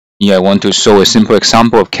Here I want to show a simple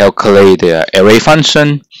example of calculate the array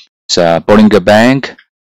function. It's a Bollinger Bank.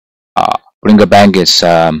 Bollinger Bank is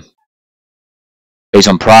based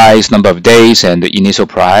on price, number of days, and the initial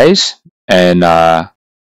price. And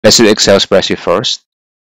let's see the Excel spreadsheet first.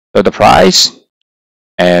 So the price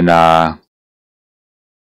and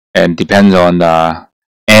depends on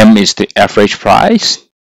M is the average price,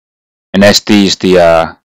 and SD is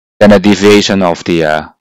the standard deviation of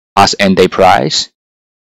the past end day price.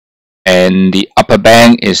 And the upper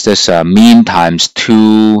band is this mean times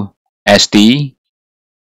 2 SD.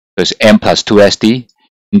 So it's M plus 2 SD.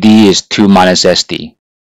 D is 2 minus SD.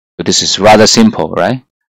 So this is rather simple, right?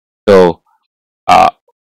 So what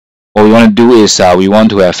we want to do is we want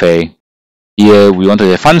to have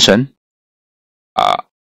a function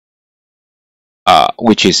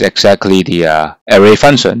which is exactly the array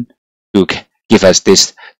function to give us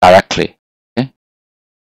this directly. Okay?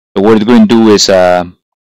 So what we're going to do is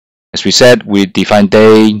as we said, we define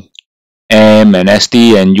day, M and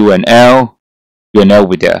SD, and U and L. U and L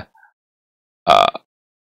with the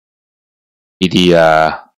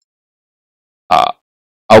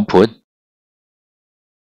output.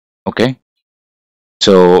 Okay.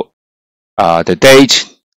 So the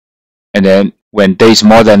date, and then when day is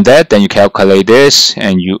more than that, then you calculate this,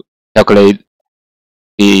 and you calculate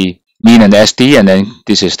the mean and SD, and then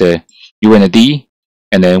this is the U and the D,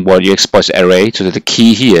 and then what you export is array. So the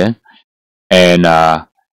key here. And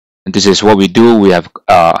this is what we do. We have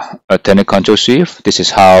alternate control shift. This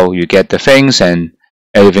is how you get the things, and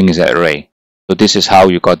everything is an array. So this is how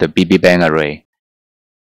you got the B.B.A array.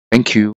 Thank you.